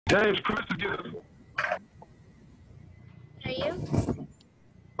James, Chris is getting. Are you?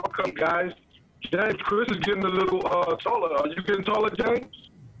 Okay, guys. James, Chris is getting a little taller. Are you getting taller, James?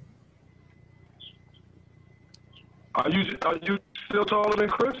 Are you still taller than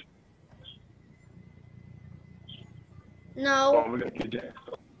Chris? No. Oh, we're gonna get James.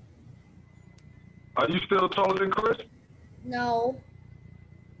 Are you still taller than Chris? No.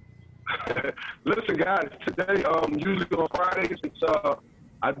 Listen, guys. Today, usually on Fridays, it's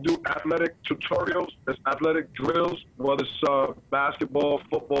I do athletic tutorials. It's athletic drills, whether it's basketball,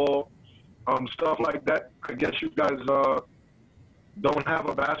 football, stuff like that. I guess you guys don't have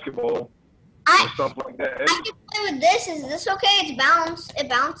a basketball or stuff like that. I can play with this. Is this okay? It bounces. It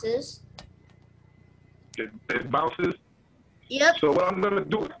bounces. Yep. So what I'm gonna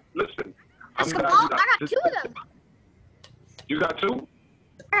do is listen. Basketball? I got two of them. You got two?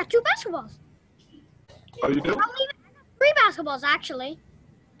 I got two basketballs. Oh, you do? Three basketballs, actually.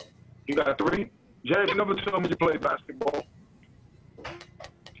 You got three? James, you never told me you played basketball.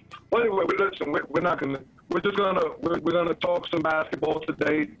 Well, anyway, listen, we're gonna talk some basketball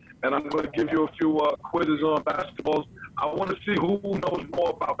today, and I'm gonna give you a few quizzes on basketballs. I want to see who knows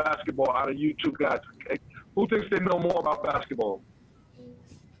more about basketball out of you two guys. Okay? Who thinks they know more about basketball?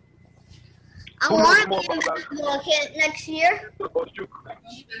 I want to be a basketball kid next year.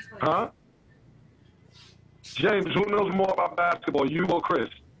 Huh? James, who knows more about basketball, you or Chris?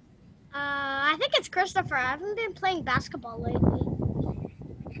 I think it's Christopher. I haven't been playing basketball lately.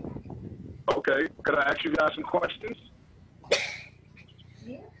 Okay. Could I ask you guys some questions?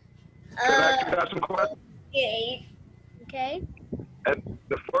 Could I ask you guys some questions? Yeah. Okay. And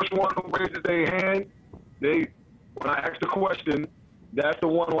the first one who raises their hand, when I ask the question, that's the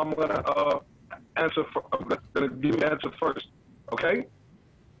one who I'm gonna answer. I'm gonna give you the answer first. Okay?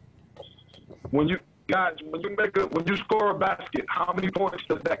 When you score a basket, how many points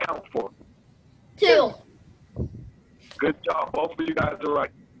does that count for? 2. Good job. Both of you guys are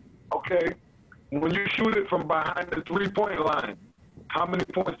right. Okay. When you shoot it from behind the 3-point line, how many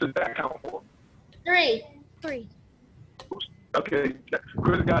points does that count for? 3. Okay.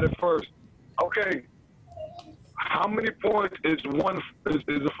 Chris got it first. Okay. How many points is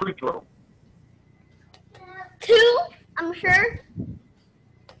a free throw? 2, I'm sure.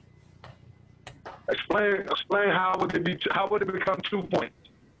 Explain how would it become 2 points?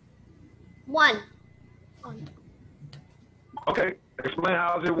 1. Okay. Explain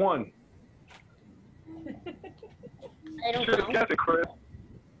how is it 1? I don't You should have know. guessed it, Chris.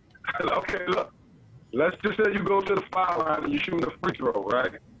 Okay, look. Let's just say you go to the foul line and you shoot a free throw,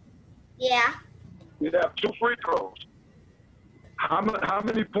 right? Yeah. You have 2 free throws. How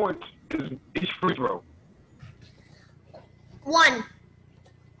many points is each free throw? 1.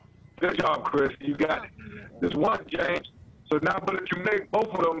 Good job, Chris. You got it. There's 1, James. So now, but if you make both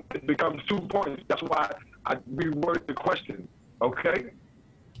of them, it becomes 2 points. That's why I reworded the question. Okay?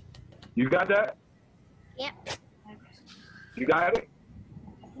 You got that? Yep. You got it?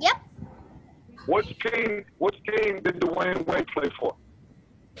 Yep. Which team did Dwayne Wade play for?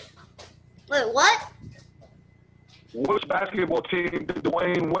 Wait, what? Which basketball team did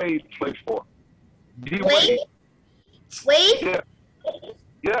Dwayne Wade play for? Wade? Wade? Yeah.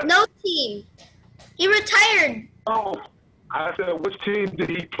 Yeah. No team. He retired. Oh, I said, which team did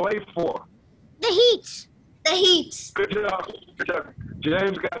he play for? The Heat. The Heat. Good job. Good job.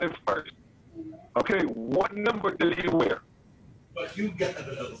 James got it first. Okay, what number did he wear? But you got it.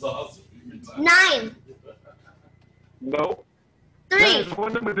 That was awesome. 9. No. 3. James,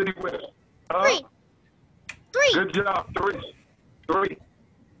 what number did he wear? 3. 3. Good job. 3.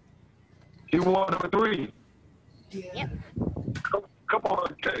 He wore number 3. Yep. Come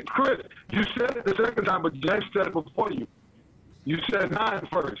on, Chris. You said it the second time, but James said it before you. You said 9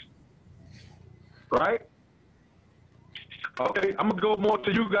 first. Right? Okay, I'm going to go more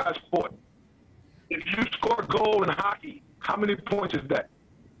to you guys' sport. If you score a goal in hockey, how many points is that?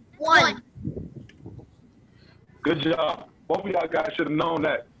 1. Good job. Both of y'all guys should have known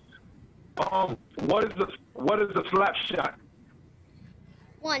that. What is the slap shot?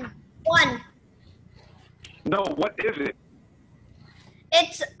 1. No, what is it?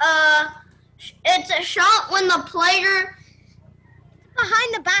 It's a shot when the player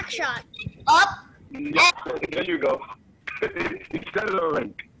behind the back shot. Up. Yeah, there you go. He said it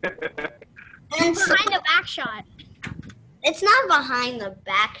already. And behind the back shot. It's not behind the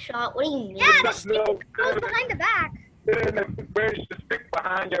back shot. What do you mean? Yeah, the stick goes behind the back. Where's the stick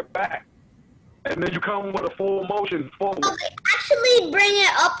behind your back? And then you come with a full motion forward. So they actually bring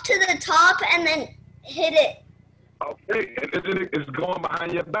it up to the top and then hit it. Okay, it's going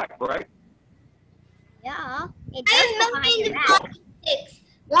behind your back, right? Yeah. It does go behind your back.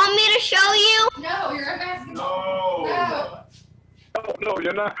 Want me to show you? No, you're a basketball. No. Oh, no,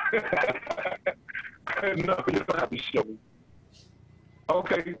 you're not. No, you don't have to show me.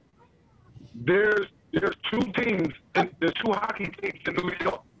 Okay. There's two teams. There's two hockey teams in New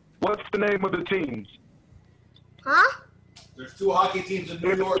York. What's the name of the teams? Huh? There's two hockey teams in New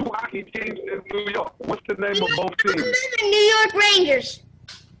There's York. two hockey teams in New York. What's the name of both teams? The New York Rangers.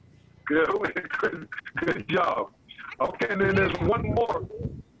 Good job. Okay, and then there's one more.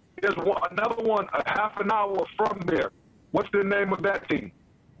 There's another one a half an hour from there. What's the name of that team?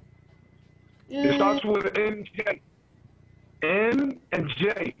 It starts with an NJ. N and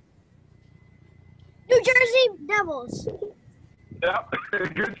J. New Jersey Devils. Yep.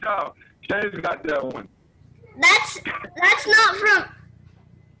 Good job. James got that one. That's not from.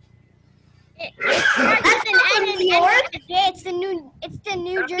 That's an N in New York. It's the New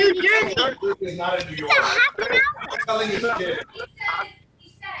Jersey. New Jersey is not in New York. I'm telling you, kid.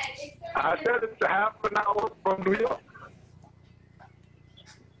 I said it's a half an hour from New York.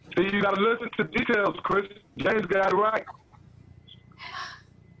 See, you got to listen to details, Chris. James got it right.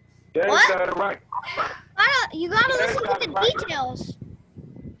 James What? got it right. You gotta James listen got to it the right. details.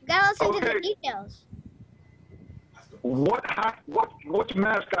 You gotta listen to the Okay. details. Which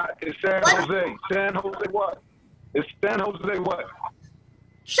mascot is San What? Jose? San Jose what? Is San Jose what?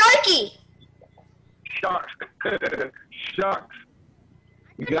 Sharky. Sharks. Sharks.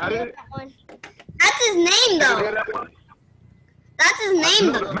 You got it? That's his name, You hear though. that one? That's his I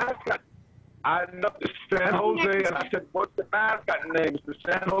name, know the though. mascot. I know it's San Jose, and I said, what's the mascot name? It's the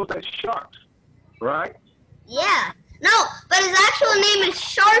San Jose Sharks, right? Yeah. No, but his actual name is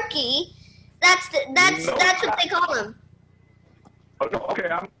Sharky. That's No. what they call him. Oh, no, okay,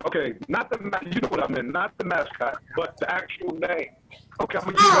 not the you know what I meant, not the mascot, but the actual name. Okay, I'm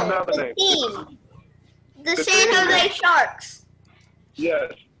gonna give you Oh, another the name. team. The The San team Jose name. Sharks.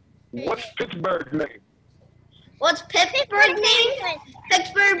 Yes. What's Pittsburgh's name? What's Pittsburgh name?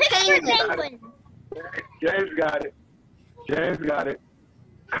 Pittsburgh Penguins. James got it. James got it.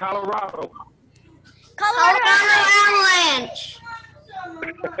 Colorado. Colorado Avalanche.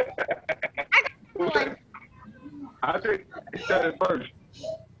 One. I think he said it first.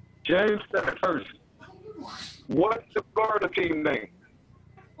 James said it first. What's the Florida team name?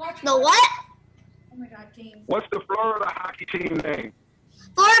 The what? Oh my God, James. What's the Florida hockey team name?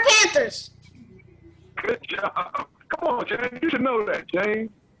 Florida Panthers. Good job. Come on, James. You should know that, James.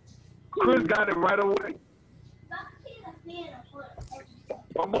 Chris got it right away.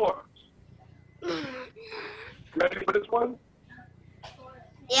 One more. Ready for this one? Who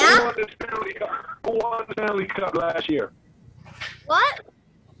Yeah? won the Stanley Cup? Who won the Stanley Cup last year? What?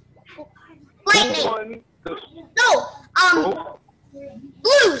 Who Lightning. won the No.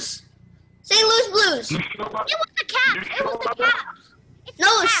 Blues. St. Louis Blues. You sure about It was the Caps. You It sure was the about that? Caps.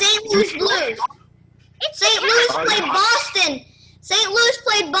 No, St. Louis Blues. St. Louis played Boston. St. Louis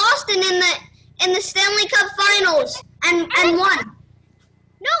played Boston in the Stanley Cup Finals and won.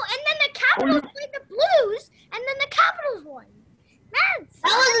 No, and then the Capitals played the Blues, and then the Capitals won.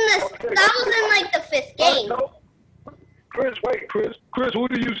 That was in like the fifth game. No. Chris, wait, Chris, who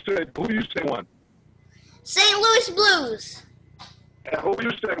do you say? Who do you say won? St. Louis Blues. And who do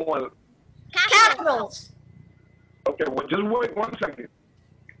you say won? Capitals. Okay, well, just wait 1 second.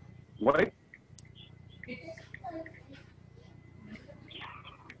 Wait.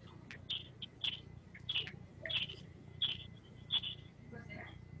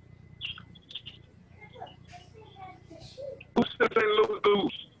 Who's the St. Louis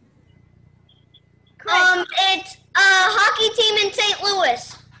Blues? It's a hockey team in St.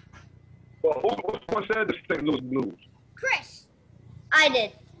 Louis. Well, which one said the St. Louis Blues? Chris. I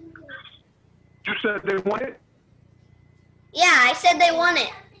did. You said they won it? Yeah, I said they won it.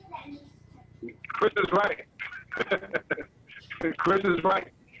 Chris is right. Chris is right.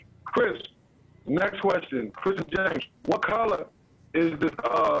 Chris, next question. Chris and James, what color is the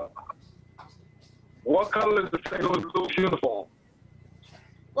St. Louis Blues uniform?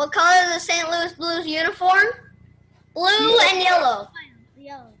 What color is the St. Louis Blues uniform? Blue and yellow.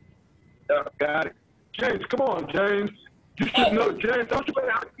 Yellow. Got it. James, come on, James. You should know, James. Don't you play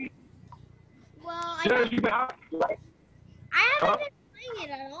hockey? Well, James, you play hockey, right? I haven't Huh? been playing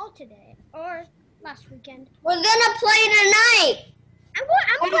it at all today or last weekend. We're gonna play tonight. I'm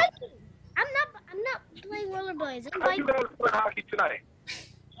playing. I'm not playing rollerblades. I'm How playing. you guys play hockey tonight?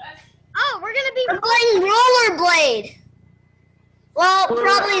 Oh, we're gonna be. We're playing rollerblade. Well,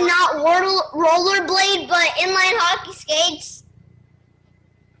 probably not rollerblade, but inline hockey skates.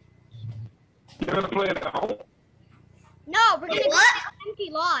 You're gonna play it at home? No, we're gonna be What? at an empty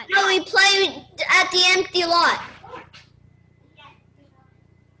lot. No, we play at the empty lot.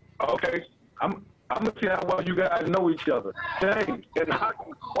 Okay. I'm gonna see how well you guys know each other. James, in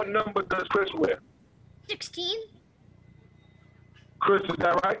hockey, what number does Chris wear? 16. Chris, is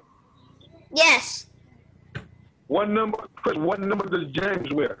that right? Yes. What number, Chris? What number does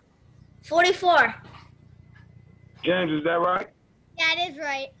James wear? 44. James, is that right? That is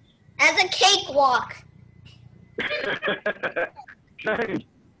right. As a cakewalk. James,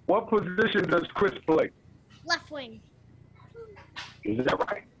 what position does Chris play? Left wing. Is that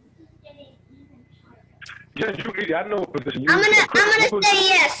right? James, I know what position. I'm gonna say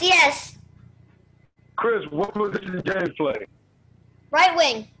yes, yes. Chris, what position James play? Right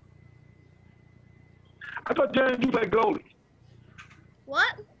wing. I thought James, you play goalie.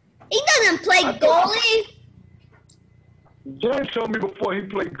 What? He doesn't play goalie. James showed me before he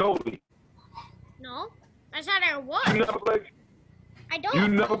played goalie. No. I said I was. You never played. I don't. You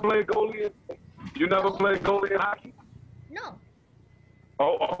never played goalie. You never played goalie in hockey. No.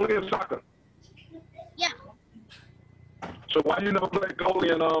 Oh, only in soccer. Yeah. So why you never played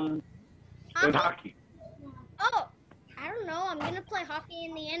goalie in hockey? Oh, I don't know. I'm gonna play hockey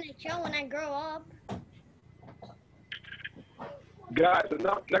in the NHL when I grow up. Guys,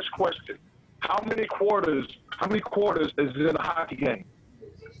 next question. How many quarters is in a hockey game?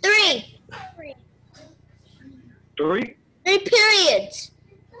 3. 3. 3? 3 periods.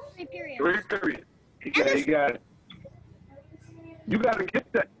 3 periods. 3 periods. You got it. You got to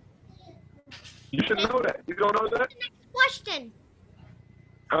get that. You should know that. You don't know that? What's the next question?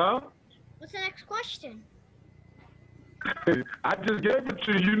 Huh? What's the next question? I just gave it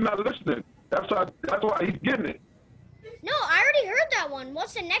to you. You're not listening. That's why he's getting it. No, I already heard that one.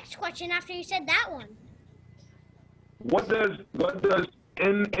 What's the next question after you said that one? What does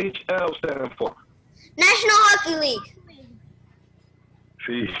NHL stand for? National Hockey League.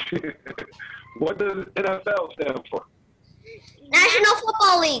 See, what does NFL stand for? National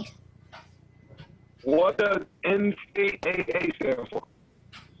Football League. What does NCAA stand for?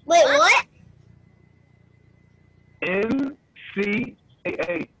 Wait, what?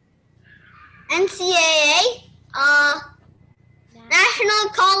 NCAA. NCAA? National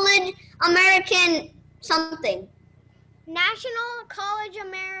College American something. National College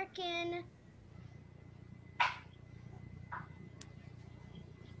American.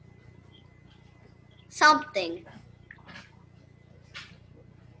 Something.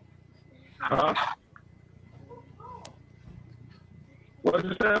 Huh? What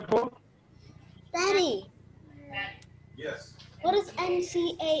does it stand for? Daddy, Yes. what is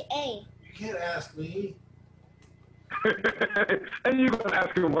NCAA? You can't ask me. And you're going to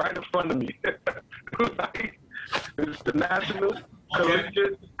ask him right in front of me. Like, it's the National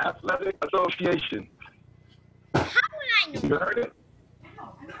Collegiate Athletic Association. How would I know? You heard it?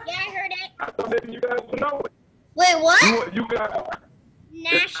 Yeah, I heard it. I thought maybe you guys would know it. Wait, what? You guys,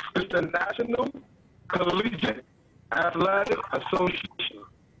 National. it's the National Collegiate Athletic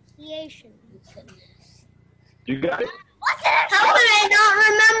Association. You got it? What's the next How would I not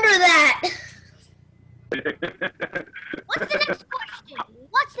remember that? What's the next question?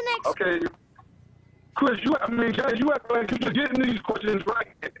 What's the next? Okay. Chris, guys, you act like you're getting these questions right.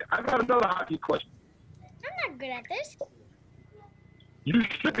 I got another hockey question. I'm not good at this. You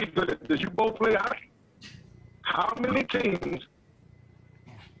should be good at this. You both play hockey. How many teams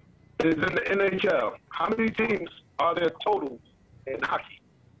is in the NHL? How many teams are there total in hockey?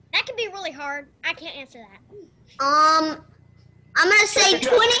 That could be really hard. I can't answer that. I'm gonna say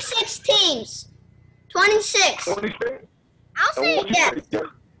 26 teams. 26. 26? I'll say And what you say?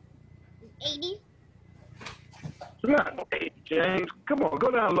 80. Not no 8, James. Come on,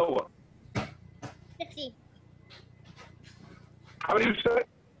 go down lower. 50. How many you said?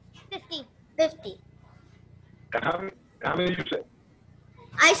 50. 50. And how many you said?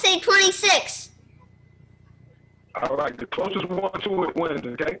 I say 26. All right, the closest one to it wins,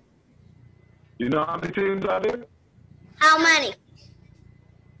 okay? You know how many teams are there? How many?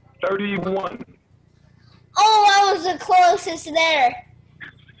 31. Oh, I was the closest there.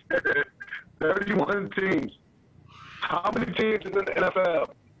 31 teams. How many teams is in the NFL?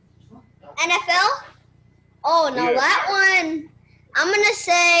 NFL? Oh, now Yeah. that one, I'm gonna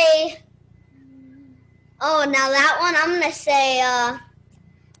say. Oh, now that one, I'm gonna say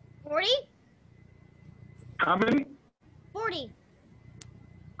 40? How many? 40.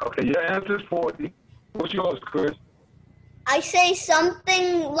 Okay, your answer is 40. What's yours, Chris? I say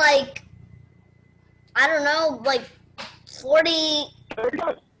something like, I don't know, like 40. Very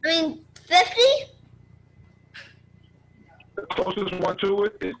good. I mean 50. The closest one to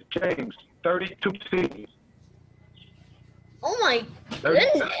it is James. 32 teams. Oh my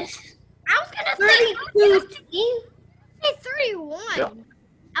 32. goodness. I was going to say 32 teams. 31. Yep.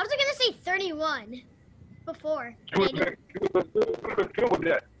 I was gonna say 31 before. You would have been good with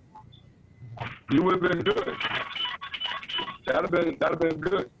that. You would have been good. That'd have been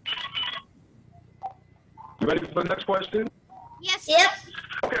good. You ready for the next question? Yes. Yep.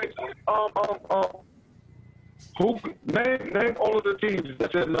 Okay. Who name all of the teams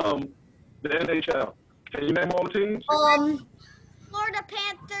that's in the NHL? Can you name all the teams? Florida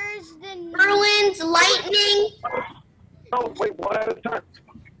Panthers, the Bruins, Lightning. No, wait, one at a time.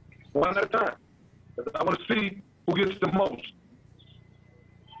 One at a time. I want to see who gets the most.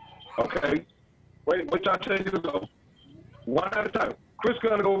 Okay. Wait till I tell you to go. One at a time. Chris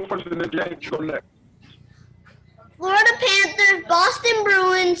gonna go first, and then James go next. Florida Panthers, Boston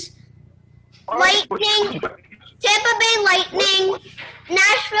Bruins, Lightning, Tampa Bay Lightning,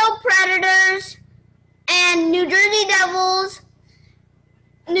 Nashville Predators, and New Jersey Devils,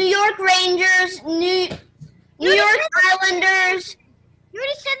 New York Rangers, New York Islanders. You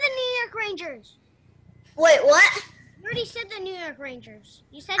already said the New York Rangers. Wait, what? You already said the New York Rangers.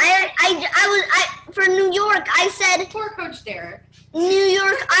 You said I for New York. I said Poor Coach Derek. New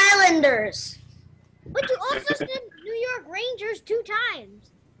York Islanders. But you also said New York Rangers 2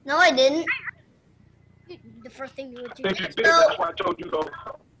 times. No, I didn't. The first thing you would do. Think you did. That's why I told you to.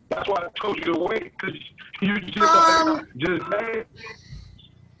 That's why I told you to wait, because you just name.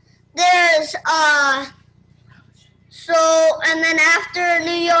 There's so, and then after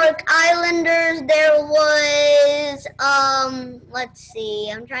New York Islanders, there was let's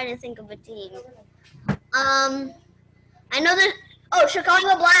see, I'm trying to think of a team. I know there's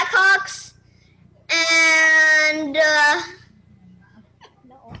Chicago Blackhawks and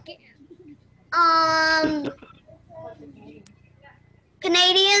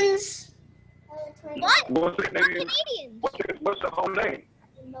Canadians. What? What's the name? Canadians. What's the whole name?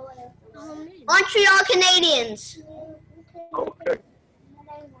 Montreal Canadiens. Okay.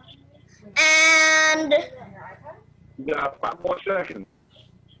 And You got 5 more seconds.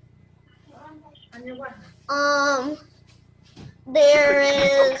 there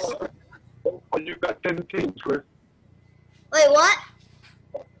is. Oh, you got 10 teams, Chris. Wait, what?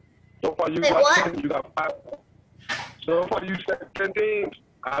 So far you Wait, got what? 10. You got 5. So far you said 10 teams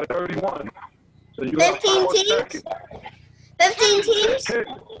out of 31. So you got 15 5 more teams? seconds. 15 teams? 10.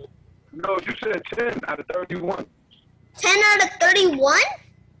 No, you said 10 out of 31. 10 out of 31?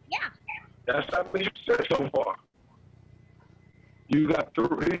 Yeah. That's not what you said so far. You got 3.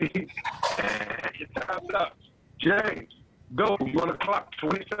 And your time's up. James, go. You on the clock.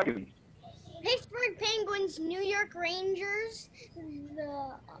 20 seconds. Pittsburgh Penguins, New York Rangers,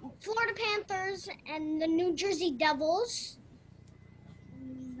 the Florida Panthers, and the New Jersey Devils.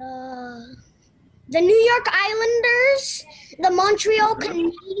 The New York Islanders, the Montreal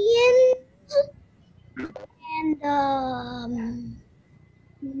Canadiens, and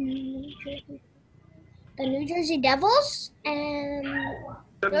the New Jersey Devils, and You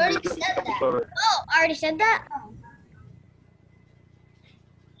already said that. oh, I already said that. Oh.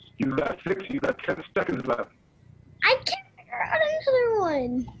 You got 6. You got 10 seconds left. I can't figure out another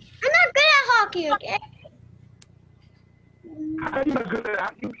one. I'm not good at hockey, okay? How you not good at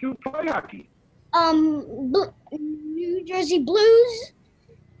hockey? You play hockey. New Jersey Blues,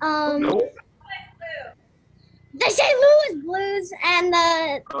 No. the St. Louis Blues, and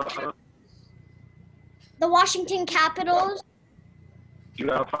the Washington Capitals. You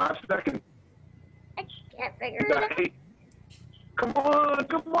got 5 seconds. I can't figure You it out. got 8. Come on,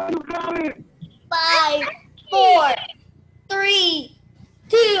 you got it. 5, 4, 3,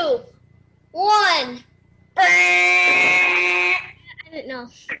 2, 1. I didn't know.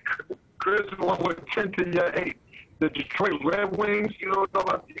 Chris is the one with 10 to your 8. The Detroit Red Wings, you know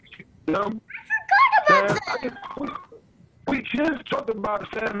about them? I forgot about that. We just talked about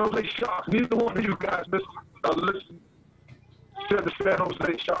the San Jose Sharks. Neither one of you guys listen to the San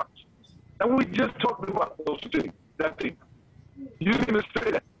Jose Sharks. And we just talked about those teams. That team. You didn't even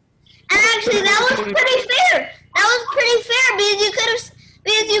say that. And actually, that was pretty fair. That was pretty fair because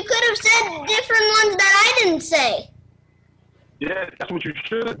you could have said different ones that I didn't say. Yeah, that's what you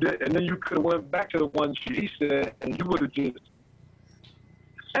should have did. And then you could have went back to the ones she said, and you would have just.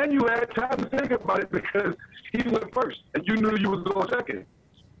 And you had time to think about it because he went first, and you knew you was going second.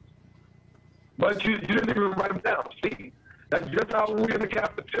 But you didn't even write them down. See, that's just how we in the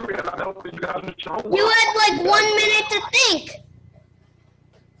cafeteria, and I know you guys with your homework. You had like 1 minute to think.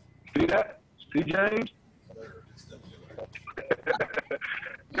 See that? See, James?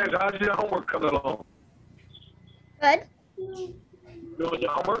 James, how's your homework coming along? Good. Doing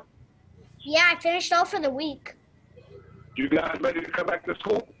your homework? Yeah, I finished all for the week. You guys ready to come back to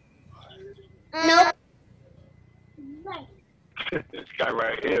school? Nope. This guy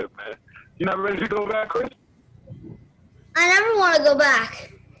right here, man. You not ready to go back, Chris? I never want to go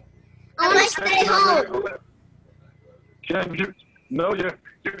back. I want to stay home. James, you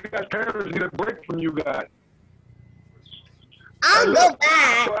guys' parents need a break from you guys. I'll go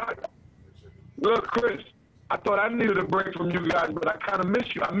back. Look, Chris, I thought I needed a break from you guys, but I kind of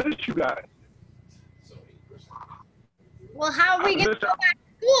miss you. I miss you guys. Well, how are we going to go back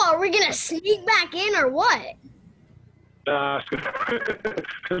to school? Are we going to sneak back in or what? Nah,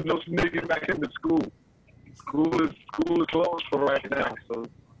 there's no sneaking back into school. School is closed for right now, so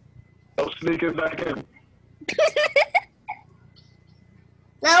no sneaking back in.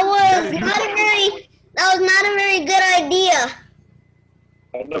 That was not a very good idea.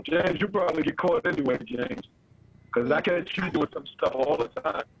 I know, James, you probably get caught anyway, James, because I catch you doing some stuff all the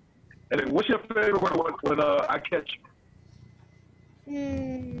time. And then what's your favorite word when I catch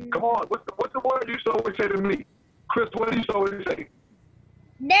you? Come on, what's the word you used to always say to me? Chris, what do you always say?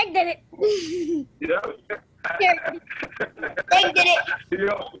 Meg did it. Yeah. Meg did it.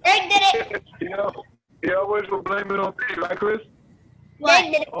 Meg did it. You always will blame it on me, right, Chris?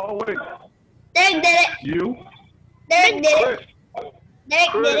 Meg did it. Always. Meg did it. You? Meg did it. Chris. Meg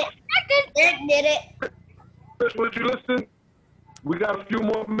did it. Meg did it. Chris, would you listen? We got a few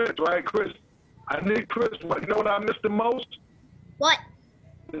more minutes, right, Chris? I need Chris. You know what I miss the most? What?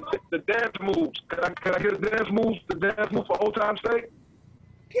 The dance moves. Can I hear the dance moves? The dance moves for old time's sake?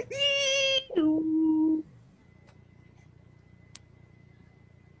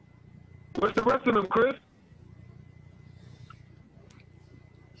 What's the rest of them, Chris?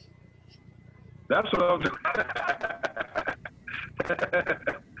 That's what I'm doing.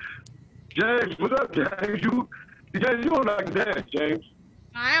 James, what's up, James? You don't like to dance, James.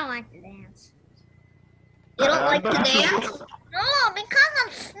 I don't like to dance. You don't like to dance? No, because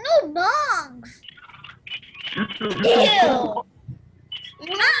I'm Snoop Dogs. You too. Ew.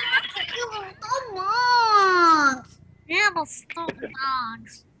 Yeah, I'm Snoop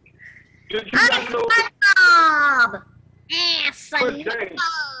Dogs. Did you I'm guys know? SpongeBob. Yeah, SpongeBob.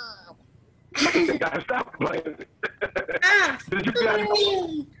 Guys, stop playing. I'm Did you guys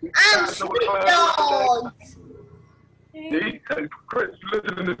know? I'm Snoop Dogg. See? Chris, you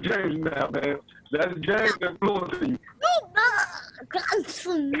listening to James now, man. That's James influencing you. Snoop Dogg. I'm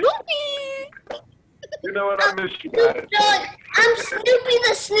Snoopy. You know what? I miss you guys. Snoop Dogg. I'm Snoopy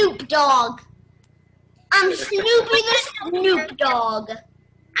the Snoop Dogg. I'm Snoopy the Snoop Dogg.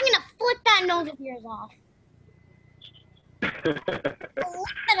 I'm gonna flip that nose of yours off. Flip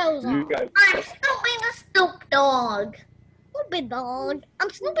that nose You off. guys. I'm Snoopy the Snoop Dogg. Stupid dog. I'm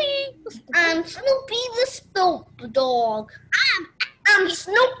Snoopy. I'm Snoopy the Snoop Dogg. I'm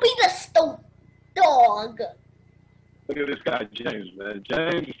Snoopy the Snoop Dogg. Look at this guy, James, man.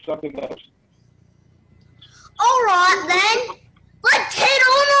 James is something else. All right then, let's head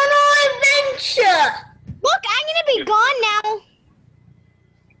on our adventure. Look, I'm gonna be gone now.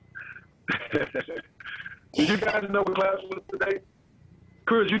 Did you guys know what class was today?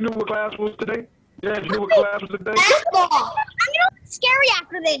 Chris, you knew what class was today? James, you knew what class was today? Basketball. I'm gonna look scary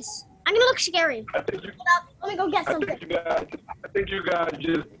after this. I'm gonna look scary. I think you, Let me go get I something. think you guys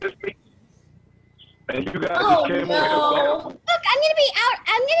just missed me. And you guys Oh, just came no. over Look, I'm gonna be out.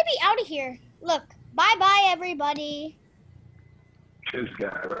 I'm gonna be out of here. Look, bye bye everybody. here. This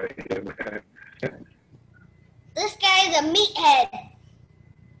guy right here, man. This guy's a meathead.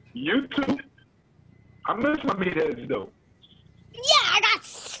 You too. I miss my meatheads though. Yeah, I got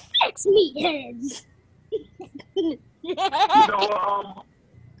 6 meatheads. You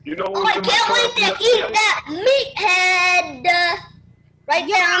know, Oh, I can't wait to eat that meathead. Right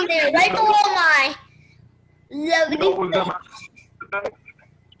down there, right below my You know what was in lovely my today?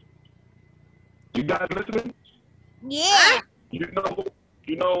 You guys listening? Yeah. You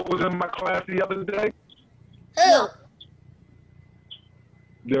know what was in my class the other day? Who?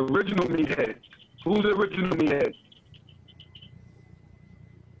 The original meatheads. Who's the original meatheads?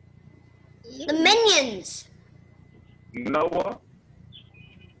 The Minions. Noah?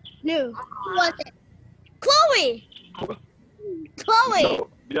 No. Who was it? Chloe. Chloe. No.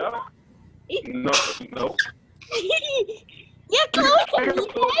 Yeah? No. No. Yeah, Chloe.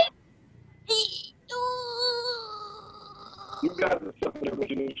 You guys are some of the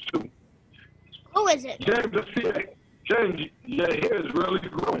originals too. Who is it? James, let's see it. James, your hair is really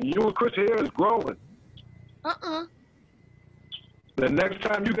growing. You and Chris' hair is growing. The next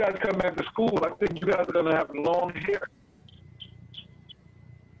time you guys come back to school, I think you guys are going to have long hair.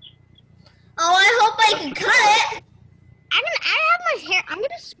 Oh, I hope I can cut it. I have my hair. I'm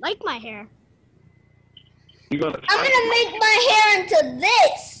gonna spike my hair. You're gonna I'm gonna make my hair into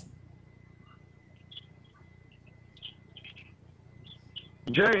this.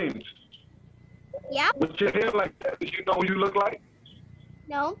 James, Yeah? with your hair like that, do you know who you look like?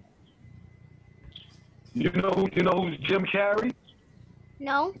 No? You know who's Jim Carrey?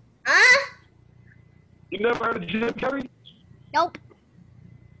 No? Huh? You never heard of Jim Carrey? Nope.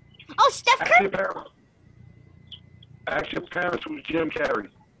 Oh, Steph Ask Curry? your parents. Ask your parents who's Jim Carrey.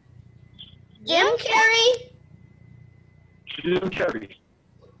 Jim Carrey? Jim Carrey.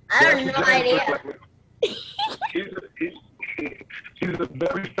 I That's have no what James looks idea. like. He's a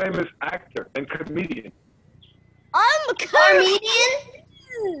very famous actor and comedian. I'm a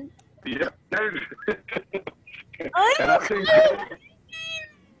Comedian? Yeah. I'm And I think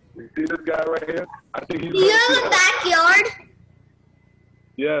you see this guy right here? I think he's Do you have a backyard?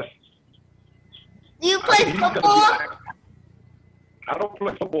 Yes. Do you I play think he's gonna be football? an actor. I don't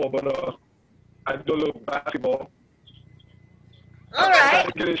play football, but I do a little basketball. All I'm right. trying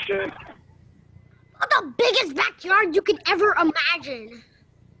to get in shape. the biggest backyard you could ever imagine.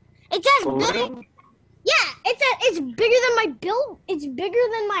 It's as For big. real? Yeah, it's bigger than my build. It's bigger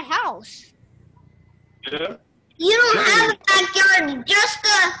than my house. Yeah. You don't have a backyard,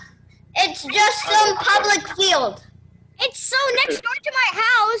 it's just some public field. It's so next door to my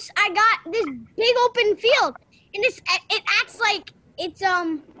house. I got this big open field, and it acts like it's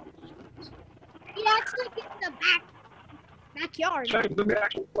the backyard. James, let me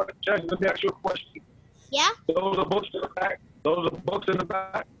ask you a question. James, let me ask you a question. Yeah, Those are books in the back. Those are books in the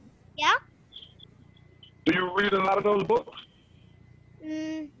back. yeah. Do you read a lot of those books?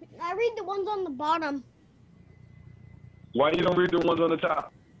 I read the ones on the bottom. Why you don't read the ones on the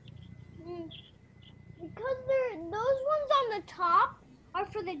top? Because those ones on the top are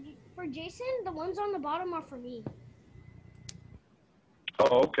for Jason. The ones on the bottom are for me.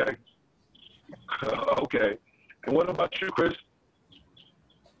 Oh, okay. Okay. And what about you, Chris?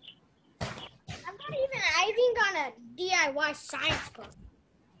 I even got a DIY science book.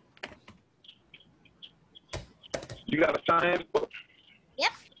 You got a science book?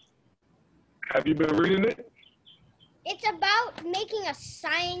 Yep. Have you been reading it? It's about making a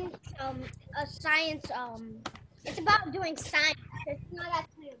science. It's about doing science. It's not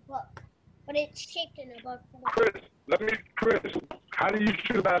actually a book, but it's shaped in a book. Chris, how do you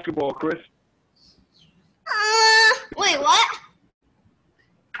shoot a basketball, Chris? Wait, what?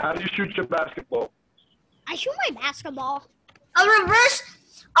 How do you shoot your basketball? I shoot my basketball. A reverse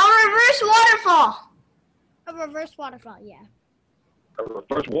waterfall. A reverse waterfall, yeah. A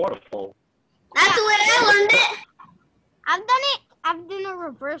reverse waterfall. That's the way I learned it. I've done a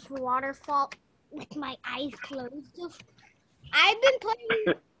reverse waterfall with my eyes closed. I've been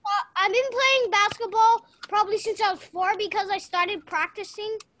playing basketball probably since I was 4 because I started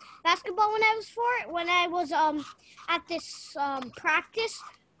practicing basketball when I was 4. When I was at this practice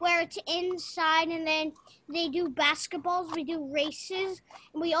where it's inside and then they do basketballs, we do races,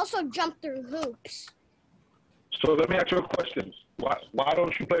 and we also jump through hoops. So let me ask you a question. Why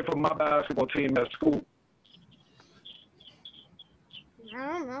don't you play for my basketball team at school? I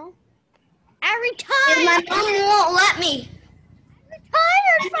don't know. I retired. My mom won't let me.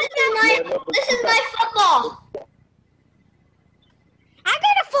 This is my football. I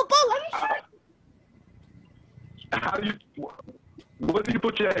got a football. Let me show you. How do you? What do you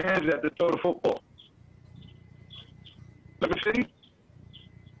put your hands at to throw the football? Let me see.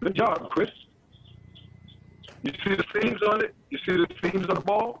 Good job, Chris. You see the seams on it? You see the seams on the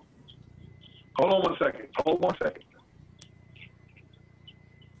ball? Hold on 1 second. Hold 1 second.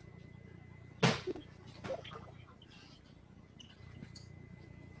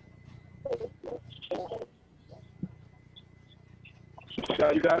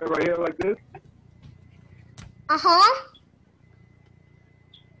 You got it right here like this? Uh-huh.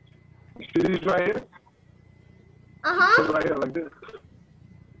 You see these right here? Uh-huh. Right here like this.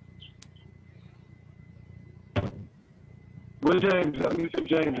 Where's James? Let me see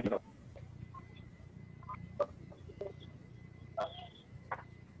James.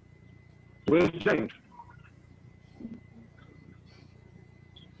 Where's James?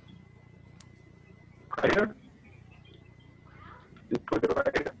 Right here? Just put it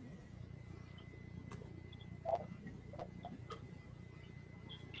right here.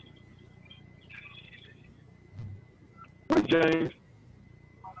 Where's James?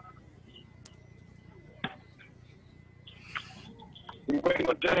 We're waiting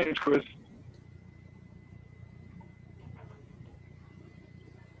on James, Chris.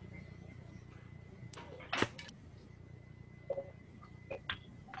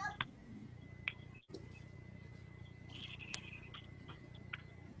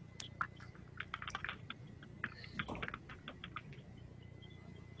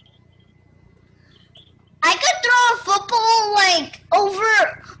 I could throw a football like over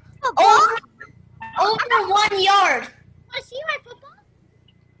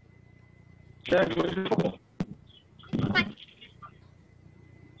James, what is this for?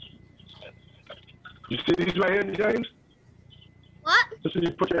 You see these right here, James? What? So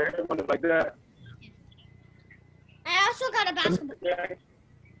you put your hand on it like that. I also got a basketball.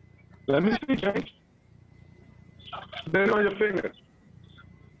 Let me see, James. Spin it on your finger.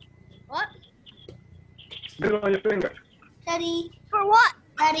 What? Spin it on your finger. Daddy, For what?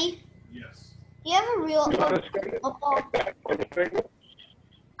 Daddy, Yes. you have a real You know how to spin it? football. Like that on your finger.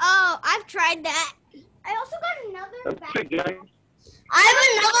 Oh, I've tried that. I also got another Let me see, basketball. James. I have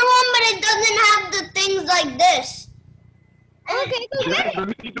another one, but it doesn't have the things like this. Okay, go get James, it. let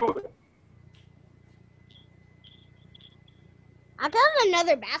me see you do I got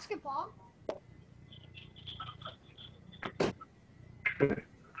another basketball. it.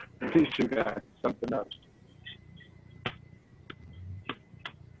 These two guys, something else.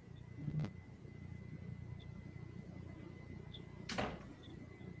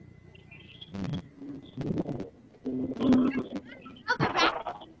 Other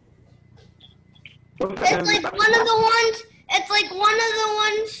back. What's the It's name like of the one of the ones. It's like one of the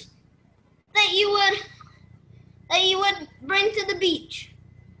ones that you would bring to the beach.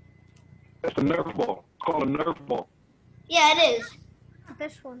 That's a Nerf ball. It's called a Nerf ball. Yeah, it is.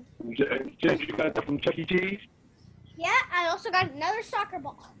 This one. James, you got that from Chuck E. Cheese? Yeah, I also got another soccer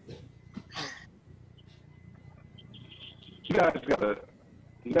ball. You guys got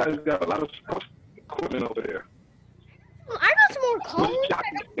a lot of sports equipment over there. I got some more cones. Where's your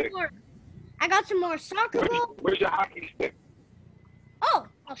hockey stick? I got some more soccer balls. Where's your hockey stick? Oh,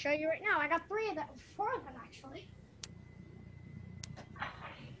 I'll show you right now. I got 4 of them actually.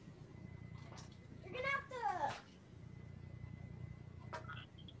 You're gonna have to.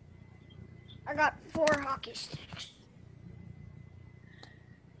 I got 4 hockey sticks.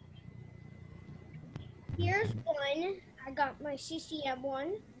 Here's one. I got my CCM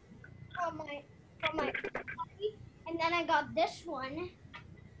one from my hockey, and then I got this one.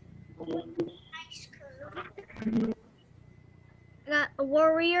 Nice curve. I got a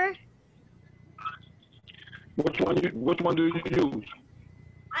warrior. Which one do you use?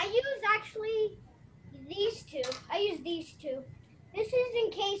 I use actually these 2. I use these 2. This is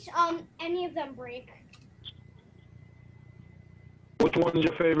in case any of them break. Which one is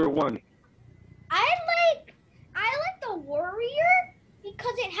your favorite one? I like the warrior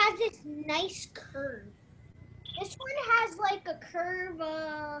because it has this nice curve. This one has like a curve,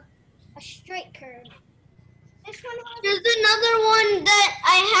 a straight curve. This one has There's another one that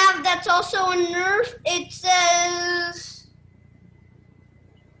I have that's also a Nerf. It says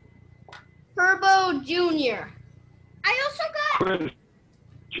Turbo Junior. I also got Chris,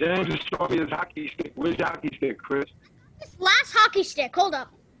 James is showing me his hockey stick. Where's your hockey stick, Chris? this last hockey stick. Hold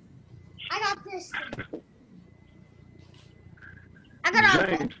up. I got this. I got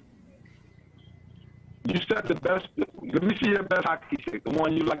a James, you said the best. Let me see your best hockey stick, the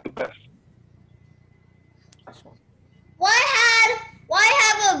one you like the best. Why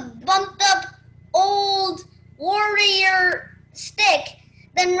have a bumped up old warrior stick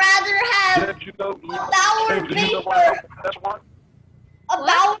than rather have James, you know, Bauer James, do you know why Vapor? that's the best one? a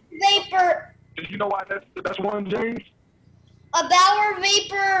Bauer Vapor Do you know why that's the best one, James? a Bauer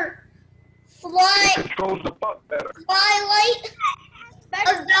Vapor It controls the puck better. flylight? A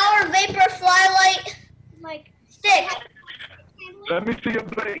Bauer Vapor flylight like stick. Let me see your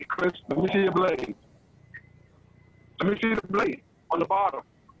blade, Chris. Let me see your blade. Let me see the blade on the bottom.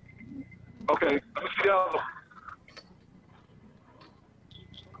 Okay, let me see the other one.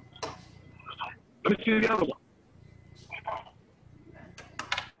 Let me see the other one.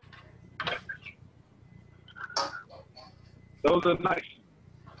 Those are nice.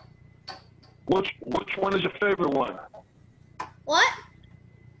 Which one is your favorite one? What?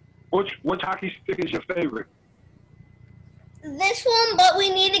 Which hockey stick is your favorite? This one, but we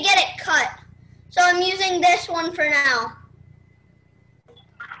need to get it cut. So I'm using this one for now.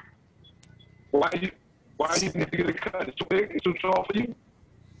 Why do you need to get it cut? It's too big. It's too tall for you.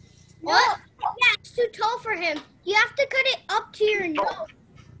 What? Yeah, it's too tall for him. You have to cut it up to your nose.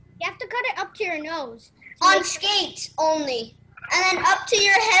 You have to cut it up to your nose. On skates only. And then up to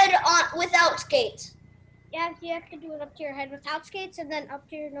your head on without skates. Yeah, you have to do it up to your head without skates, and then up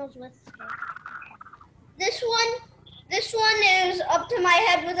to your nose with skates. This one is up to my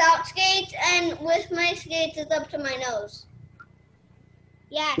head without skates, and with my skates it's up to my nose.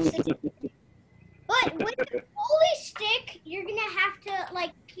 Yes. But with the goalie stick, you're gonna have to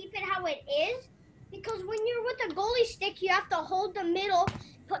like keep it how it is, because when you're with a goalie stick, you have to hold the middle,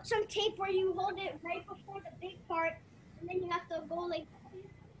 put some tape where you hold it right before the big part, and then you have to go like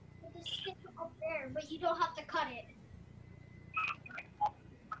with the stick up there, but you don't have to cut it.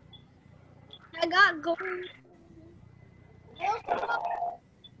 I got gold.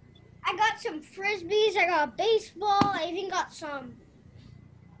 I got some frisbees. I got baseball. I even got some.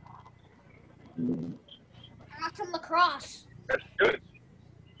 I got some lacrosse. That's good.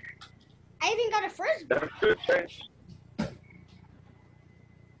 I even got a frisbee. That's good, Chase.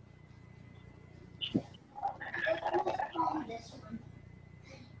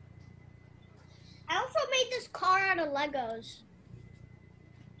 I also made this car out of Legos.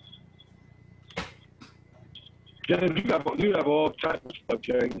 James, you have all types of stuff,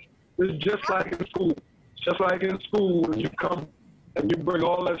 James. It's just like in school. Just like in school, when you come and you bring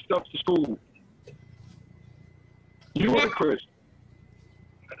all that stuff to school. You and Chris.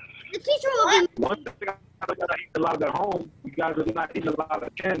 The teacher will be. One thing I gotta eat a lot at home. You guys are not eating a lot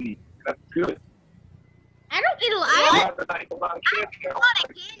of candy. That's good. I don't eat a lot. You I guys are not eating a lot of eat candy. a lot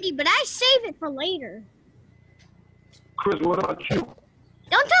of candy, but I save it for later. Chris, what about you?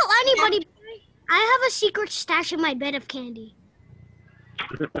 Don't tell anybody. I have a secret stash in my bed of candy.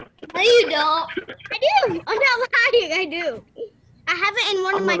 No, you don't. I do. I'm not lying. I do. I have it in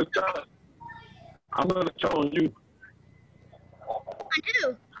one of my. I'm gonna tell on you. I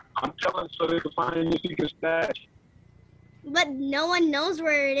do. I'm telling so they can find your secret stash. But no one knows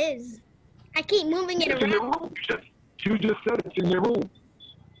where it is. I keep moving it It's in your around. room. You just said it's in your room.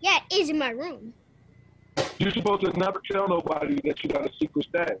 Yeah, it is in my room. You're supposed to never tell nobody that you got a secret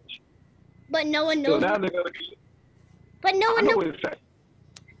stash. But no one So knows. now they're gonna get. But no I one know knows. what it's at.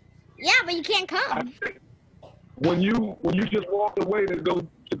 Yeah, but you can't I come. see. When you just walked away to go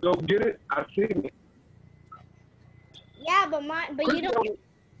get it, I seen it. Yeah, but you don't.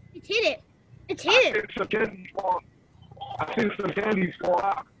 It's hit it. It's I hidden. seen some candy fall. I seen some candies fall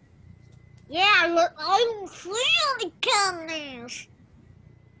out. Yeah, look, I'm really candies.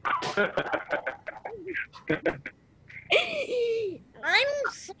 I'm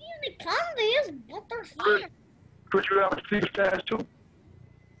seeing the candies, but they're here. Chris, you have a secret stash too?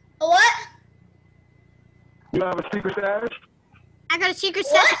 What? You have a secret stash? I got a secret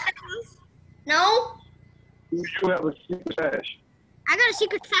What? stash. No? You have a secret stash. I got a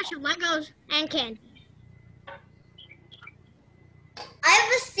secret stash of Legos and candy. I have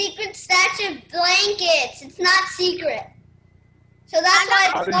a secret stash of blankets. It's not secret. So that's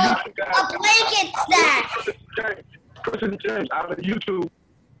why Out it's of called YouTube, guys. a blanket stash. Chris and James, out of YouTube,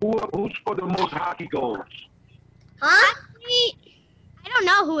 who scored the most hockey goals? Huh? I don't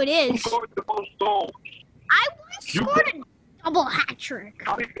know who it Who is. scored the most goals? I once You scored a double hat trick.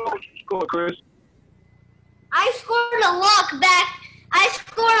 How many goals you scored, Chris? I scored a lot back. I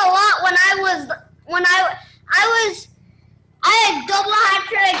scored a lot when I had double hat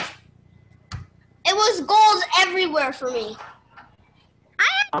tricks. It was goals everywhere for me.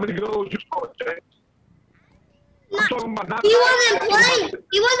 How many goals you scored, James? I'm talking about not He wasn't playing.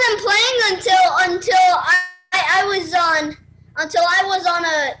 He wasn't playing until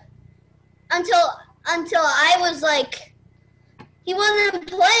I was like. He wasn't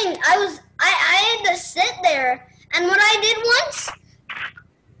playing. I had to sit there, and what I did once,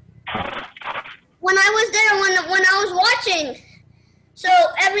 when I was there, when I was watching, so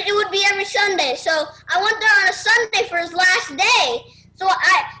it would be every Sunday. So I went there on a Sunday for his last day. So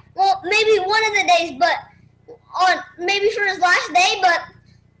maybe one of the days, but maybe for his last day, but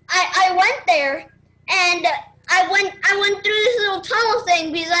I went there and I went through this little tunnel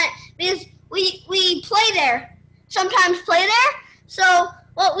thing because we play there, sometimes play there. So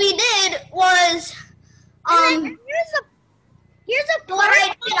what we did was Here's a what I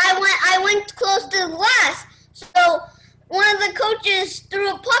did, I went close to the glass. So one of the coaches threw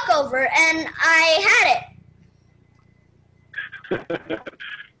a puck over and I had it.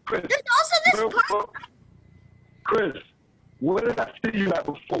 Chris, There's also this part. Chris, where did I see you at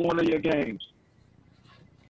before one of your games?